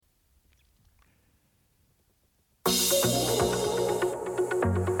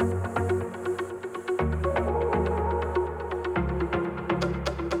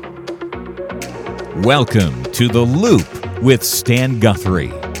Welcome to The Loop with Stan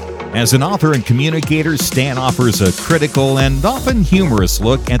Guthrie. As an author and communicator, Stan offers a critical and often humorous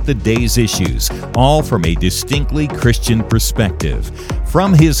look at the day's issues, all from a distinctly Christian perspective.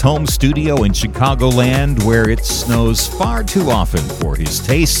 From his home studio in Chicagoland, where it snows far too often for his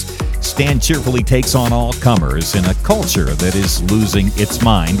taste, Stan cheerfully takes on all comers in a culture that is losing its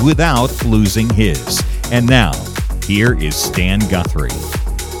mind without losing his. And now, here is Stan Guthrie.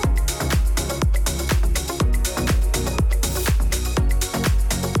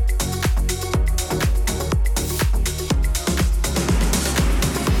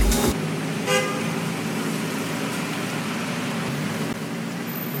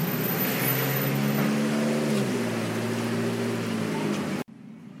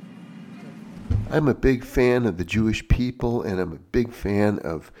 I'm a big fan of the Jewish people, and I'm a big fan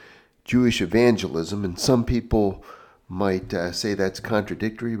of Jewish evangelism, and some people might say that's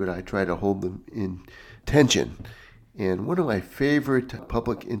contradictory, but I try to hold them in tension. And one of my favorite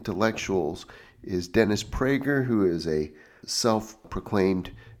public intellectuals is Dennis Prager, who is a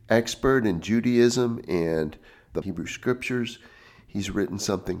self-proclaimed expert in Judaism and the Hebrew Scriptures. He's written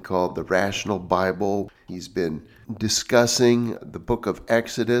something called the Rational Bible. He's been discussing the book of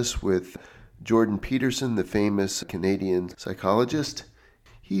Exodus with Jordan Peterson, the famous Canadian psychologist.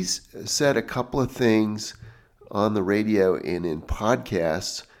 He's said a couple of things on the radio and in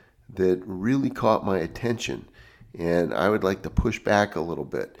podcasts that really caught my attention, and I would like to push back a little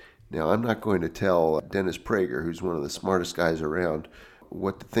bit. Now, I'm not going to tell Dennis Prager, who's one of the smartest guys around,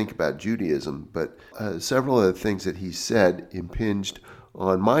 what to think about Judaism, but several of the things that he said impinged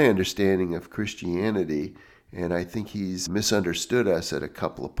on my understanding of Christianity, and I think he's misunderstood us at a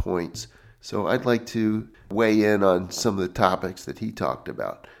couple of points. So I'd like to weigh in on some of the topics that he talked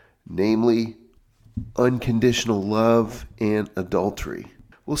about, namely unconditional love and adultery.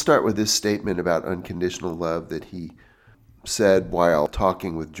 We'll start with this statement about unconditional love that he said while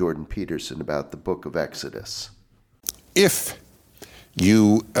talking with Jordan Peterson about the book of Exodus. If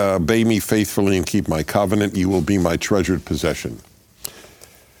you obey me faithfully and keep my covenant, you will be my treasured possession.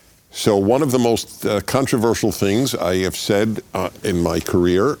 So one of the most controversial things I have said in my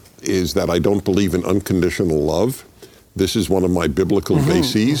career is that I don't believe in unconditional love. This is one of my biblical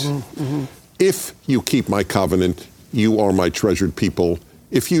bases. If you keep my covenant, you are my treasured people.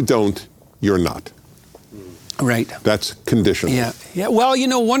 If you don't, you're not. Right. That's conditional. Yeah. Well, you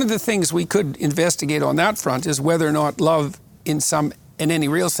know, one of the things we could investigate on that front is whether or not love in any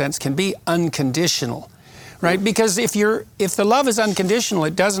real sense can be unconditional. Right? Because if the love is unconditional,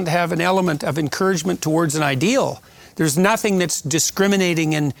 it doesn't have an element of encouragement towards an ideal. There's nothing that's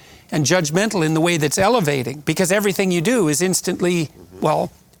discriminating and judgmental in the way that's elevating, because everything you do is instantly,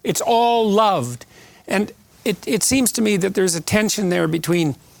 well, it's all loved. And it seems to me that there's a tension there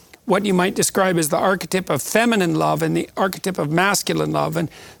between what you might describe as the archetype of feminine love and the archetype of masculine love. And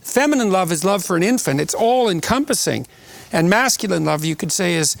feminine love is love for an infant. It's all encompassing. And masculine love, you could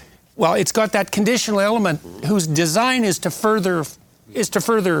say, is, well, it's got that conditional element whose design is to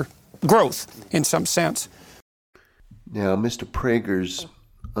further growth in some sense. Now, Mr. Prager's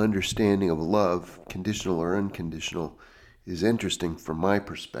understanding of love, conditional or unconditional, is interesting from my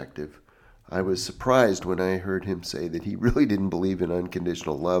perspective. I was surprised when I heard him say that he really didn't believe in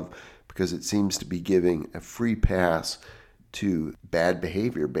unconditional love because it seems to be giving a free pass to bad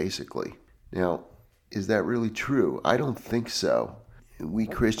behavior, basically. Now, is that really true? I don't think so. We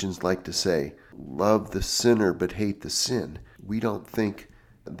Christians like to say, love the sinner but hate the sin. We don't think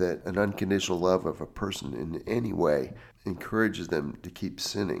that an unconditional love of a person in any way encourages them to keep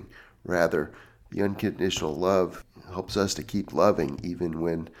sinning. Rather, the unconditional love helps us to keep loving even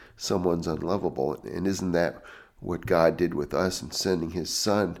when someone's unlovable. And isn't that what God did with us in sending his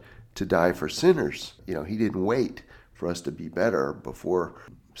son to die for sinners? You know, he didn't wait for us to be better before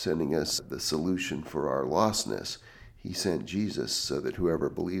sending us the solution for our lostness. He sent Jesus so that whoever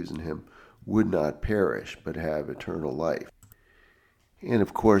believes in him would not perish but have eternal life. And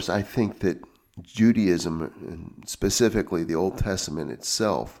of course, I think that Judaism, and specifically the Old Testament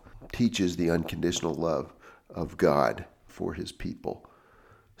itself, teaches the unconditional love of God for his people.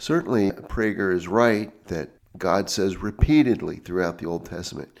 Certainly, Prager is right that God says repeatedly throughout the Old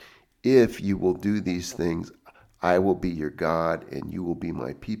Testament, if you will do these things, I will be your God and you will be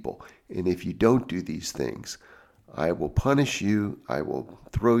my people. And if you don't do these things, I will punish you, I will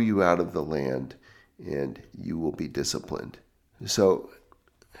throw you out of the land, and you will be disciplined. So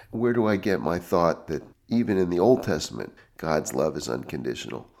where do I get my thought that even in the Old Testament, God's love is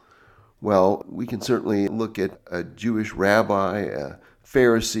unconditional? Well, we can certainly look at a Jewish rabbi, a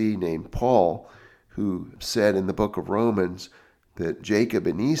Pharisee named Paul, who said in the book of Romans that Jacob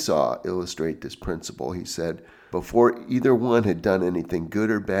and Esau illustrate this principle. He said, before either one had done anything good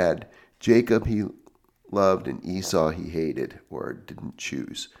or bad, Jacob he loved and Esau he hated or didn't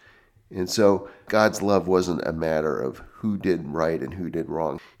choose. And so God's love wasn't a matter of who did right and who did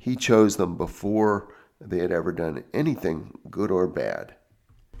wrong. He chose them before they had ever done anything good or bad.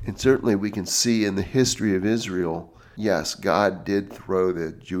 And certainly we can see in the history of Israel, yes, God did throw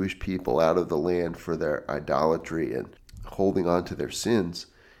the Jewish people out of the land for their idolatry and holding on to their sins.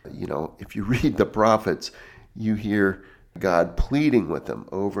 You know, if you read the prophets, you hear God pleading with them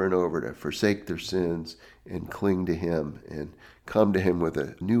over and over to forsake their sins and cling to Him and come to Him with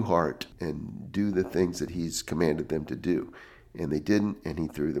a new heart and do the things that He's commanded them to do. And they didn't, and He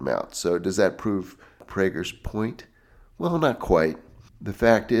threw them out. So does that prove Prager's point? Well, not quite. The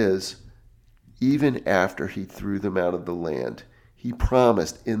fact is, even after He threw them out of the land, He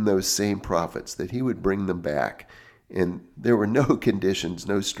promised in those same prophets that He would bring them back. And there were no conditions,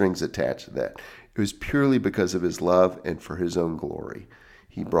 no strings attached to that. It was purely because of His love and for His own glory.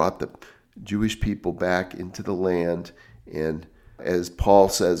 He brought the Jewish people back into the land. And as Paul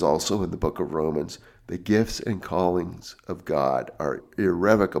says also in the book of Romans, the gifts and callings of God are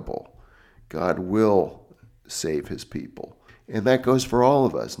irrevocable. God will save His people. And that goes for all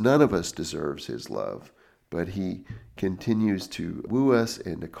of us. None of us deserves His love, but He continues to woo us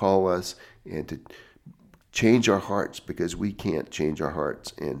and to call us and to change our hearts because we can't change our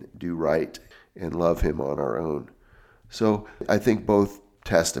hearts and do right and love Him on our own. So I think both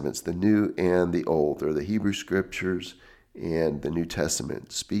Testaments, the New and the Old, or the Hebrew Scriptures and the New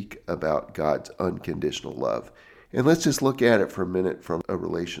Testament, speak about God's unconditional love. And let's just look at it for a minute from a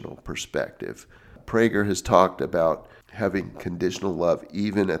relational perspective. Prager has talked about having conditional love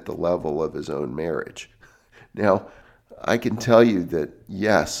even at the level of his own marriage. Now, I can tell you that,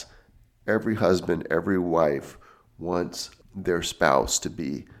 yes, every husband, every wife wants their spouse to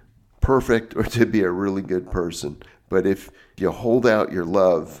be perfect or to be a really good person. But if you hold out your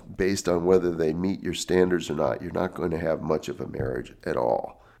love based on whether they meet your standards or not, you're not going to have much of a marriage at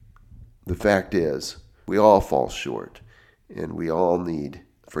all. The fact is, we all fall short, and we all need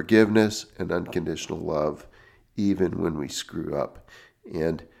forgiveness and unconditional love, even when we screw up.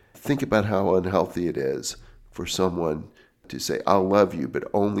 And think about how unhealthy it is for someone to say, I'll love you, but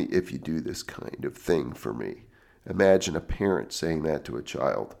only if you do this kind of thing for me. Imagine a parent saying that to a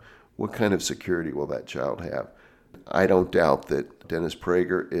child. What kind of security will that child have? I don't doubt that Dennis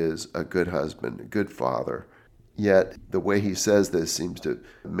Prager is a good husband, a good father, yet the way he says this seems to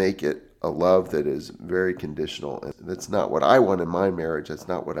make it a love that is very conditional. And that's not what I want in my marriage. That's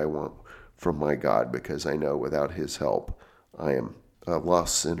not what I want from my God, because I know without His help, I am a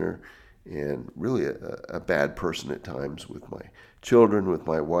lost sinner and really a bad person at times with my children, with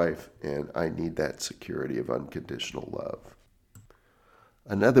my wife, and I need that security of unconditional love.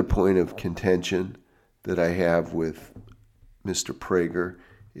 Another point of contention that I have with Mr. Prager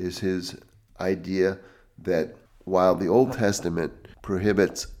is his idea that while the Old Testament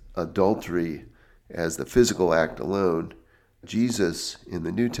prohibits adultery as the physical act alone, Jesus in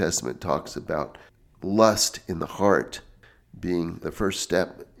the New Testament talks about lust in the heart being the first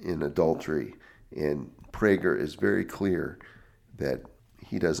step in adultery. And Prager is very clear that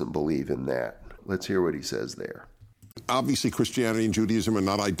he doesn't believe in that. Let's hear what he says there. Obviously, Christianity and Judaism are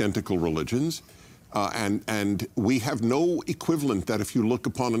not identical religions. And we have no equivalent that if you look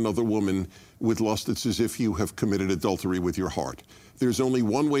upon another woman with lust, it's as if you have committed adultery with your heart. There's only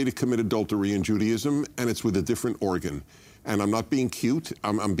one way to commit adultery in Judaism, and it's with a different organ. And I'm not being cute.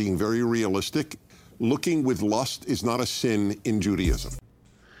 I'm being very realistic. Looking with lust is not a sin in Judaism.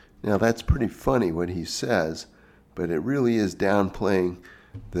 Now, that's pretty funny what he says, but it really is downplaying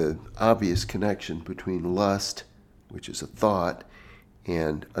the obvious connection between lust, which is a thought,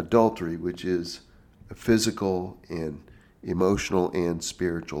 and adultery, which is a physical and emotional and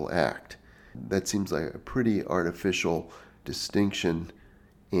spiritual act. That seems like a pretty artificial distinction,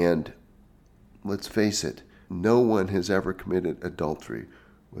 and let's face it, no one has ever committed adultery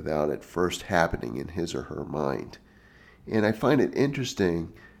without it first happening in his or her mind. And I find it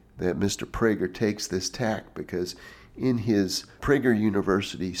interesting that Mr. Prager takes this tack, because in his Prager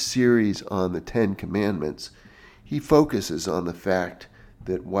University series on the Ten Commandments, he focuses on the fact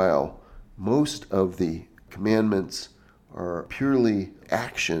that while most of the commandments are purely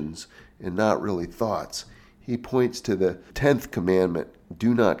actions and not really thoughts, he points to the 10th commandment,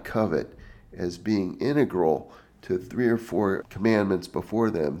 do not covet, as being integral to 3 or 4 commandments before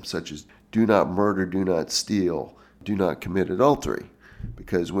them, such as do not murder, do not steal, do not commit adultery.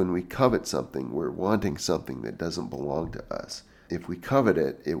 Because when we covet something, we're wanting something that doesn't belong to us. if we covet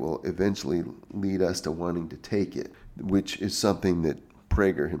it, it will eventually lead us to wanting to take it, which is something that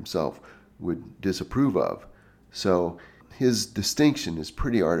Prager himself would disapprove of. So his distinction is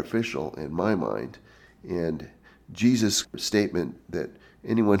pretty artificial in my mind. And Jesus' statement that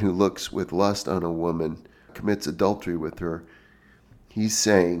anyone who looks with lust on a woman commits adultery with her, he's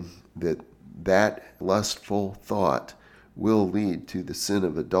saying that that lustful thought will lead to the sin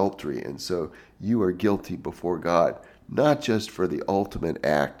of adultery. And so you are guilty before God, not just for the ultimate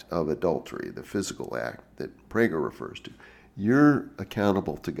act of adultery, the physical act that Prager refers to. You're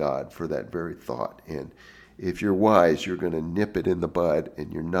accountable to God for that very thought. And if you're wise, you're going to nip it in the bud,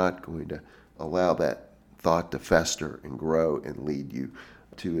 and you're not going to allow that thought to fester and grow and lead you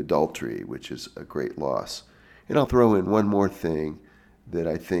to adultery, which is a great loss. And I'll throw in one more thing that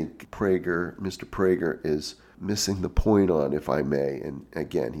I think Mr. Prager is missing the point on, if I may, and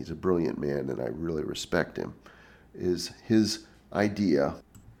again, he's a brilliant man and I really respect him, is his idea,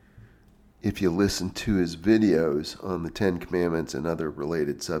 if you listen to his videos on the Ten Commandments and other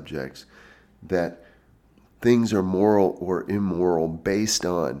related subjects, that things are moral or immoral based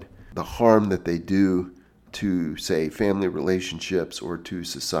on the harm that they do to, say, family relationships or to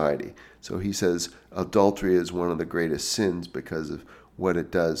society. So he says adultery is one of the greatest sins because of what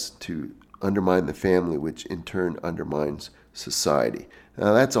it does to undermine the family, which in turn undermines society.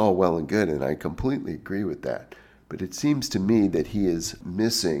 Now that's all well and good, and I completely agree with that. But it seems to me that he is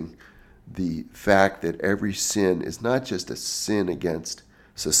missing the fact that every sin is not just a sin against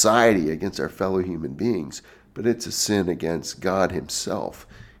society, against our fellow human beings, but it's a sin against God himself.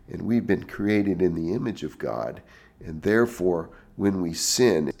 And we've been created in the image of God, and therefore when we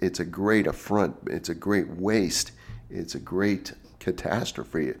sin, it's a great affront, it's a great waste, it's a great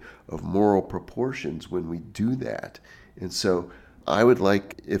catastrophe of moral proportions when we do that. And so I would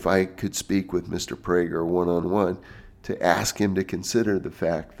like, if I could speak with Mr. Prager one-on-one, to ask him to consider the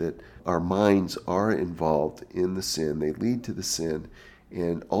fact that our minds are involved in the sin, they lead to the sin,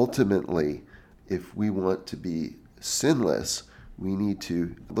 and ultimately, if we want to be sinless, we need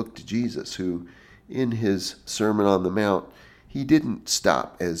to look to Jesus, who in his Sermon on the Mount, he didn't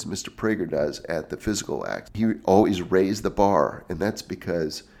stop, as Mr. Prager does, at the physical act. He always raised the bar, and that's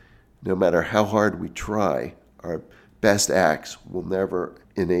because no matter how hard we try, our best acts will never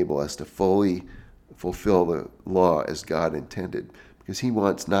enable us to fully fulfill the law as God intended, because he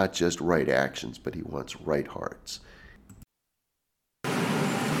wants not just right actions, but he wants right hearts.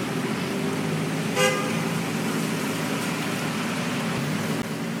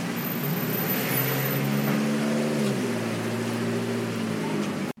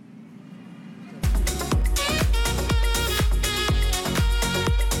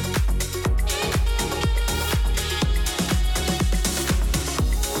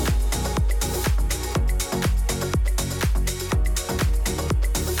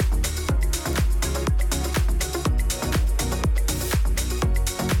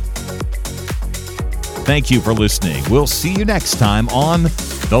 Thank you for listening. We'll see you next time on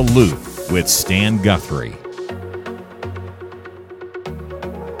The Loop with Stan Guthrie.